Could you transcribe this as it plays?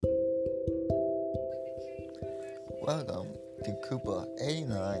welcome to Koopa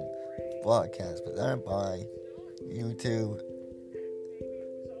 89 broadcast presented by YouTube,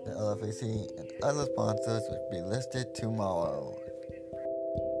 the LFAC, and other sponsors which will be listed tomorrow.